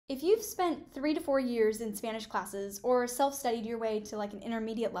If you've spent 3 to 4 years in Spanish classes or self-studied your way to like an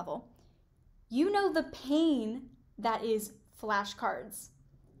intermediate level, you know the pain that is flashcards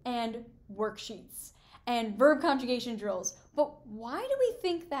and worksheets and verb conjugation drills. But why do we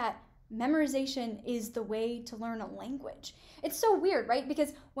think that memorization is the way to learn a language? It's so weird, right?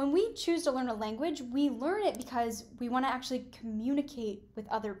 Because when we choose to learn a language, we learn it because we want to actually communicate with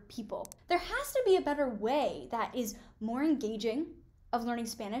other people. There has to be a better way that is more engaging of learning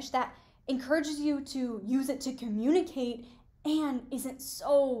Spanish, that encourages you to use it to communicate and isn't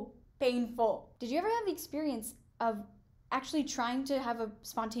so painful. Did you ever have the experience of actually trying to have a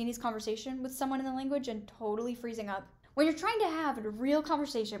spontaneous conversation with someone in the language and totally freezing up? When you're trying to have a real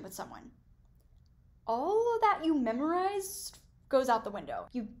conversation with someone, all of that you memorized goes out the window.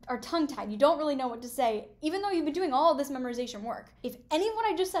 You are tongue-tied, you don't really know what to say, even though you've been doing all of this memorization work. If any of what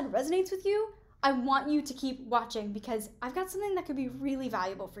I just said resonates with you, I want you to keep watching because I've got something that could be really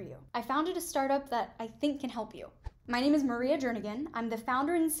valuable for you. I founded a startup that I think can help you. My name is Maria Jernigan. I'm the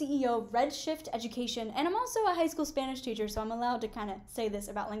founder and CEO of Redshift Education, and I'm also a high school Spanish teacher, so I'm allowed to kind of say this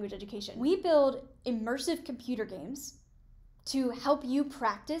about language education. We build immersive computer games to help you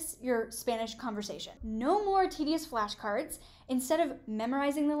practice your Spanish conversation. No more tedious flashcards. Instead of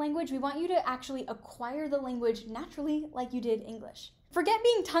memorizing the language, we want you to actually acquire the language naturally like you did English. Forget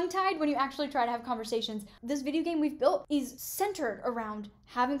being tongue-tied when you actually try to have conversations. This video game we've built is centered around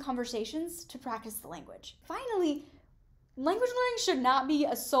having conversations to practice the language. Finally, language learning should not be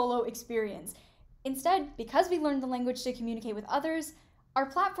a solo experience. Instead, because we learned the language to communicate with others, our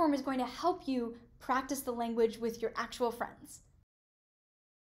platform is going to help you practice the language with your actual friends.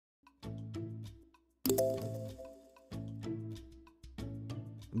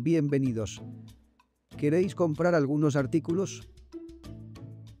 Bienvenidos. ¿Queréis comprar algunos artículos?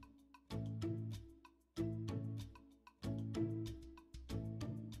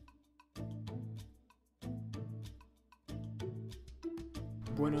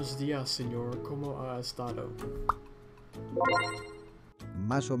 Buenos días, señor. ¿Cómo ha estado?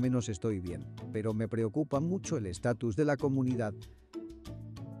 Más o menos estoy bien, pero me preocupa mucho el estatus de la comunidad.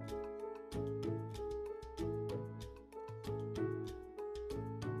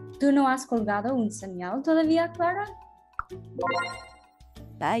 ¿Tú no has colgado un señal todavía, Clara?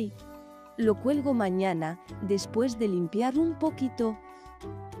 Ay, lo cuelgo mañana, después de limpiar un poquito.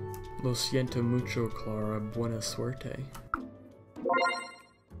 Lo siento mucho, Clara. Buena suerte.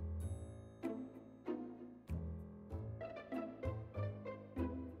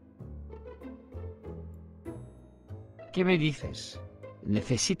 ¿Qué me dices?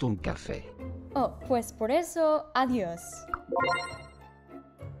 Necesito un café. Oh, pues por eso, adiós.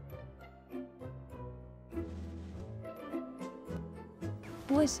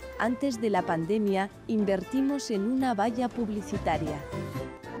 Pues, antes de la pandemia, invertimos en una valla publicitaria.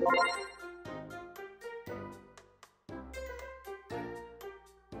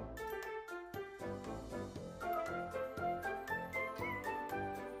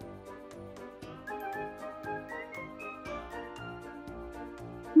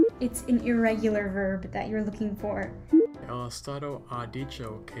 It's an irregular verb that you're looking for. El estado ha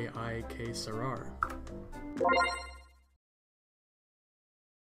dicho que hay que cerrar.